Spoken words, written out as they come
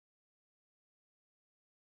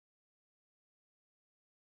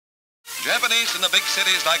Japanese in the big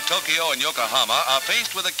cities like Tokyo and Yokohama are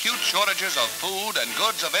faced with acute shortages of food and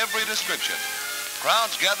goods of every description.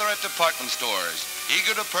 Crowds gather at department stores,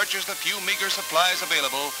 eager to purchase the few meager supplies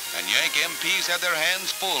available, and Yank MPs have their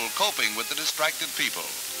hands full coping with the distracted people.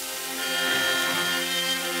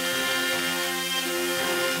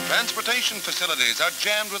 Transportation facilities are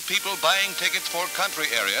jammed with people buying tickets for country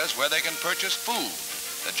areas where they can purchase food.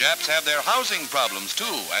 The Japs have their housing problems too,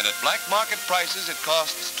 and at black market prices it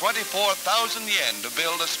costs 24,000 yen to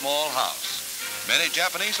build a small house. Many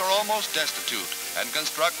Japanese are almost destitute and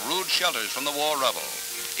construct rude shelters from the war rubble.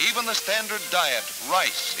 Even the standard diet,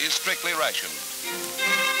 rice, is strictly rationed.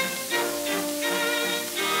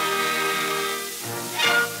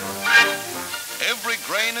 Every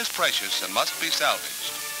grain is precious and must be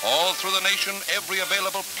salvaged. All through the nation, every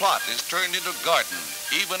available plot is turned into garden,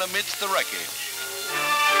 even amidst the wreckage.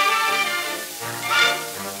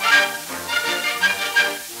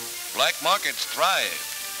 Black markets thrive.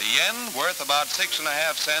 The yen, worth about 6.5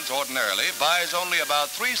 cents ordinarily, buys only about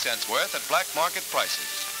 3 cents worth at black market prices.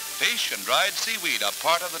 Fish and dried seaweed are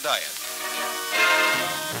part of the diet.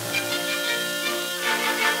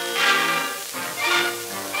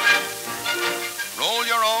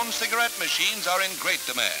 Roll-your-own cigarette machines are in great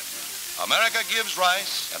demand. America gives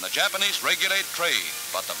rice and the Japanese regulate trade,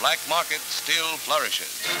 but the black market still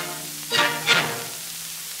flourishes.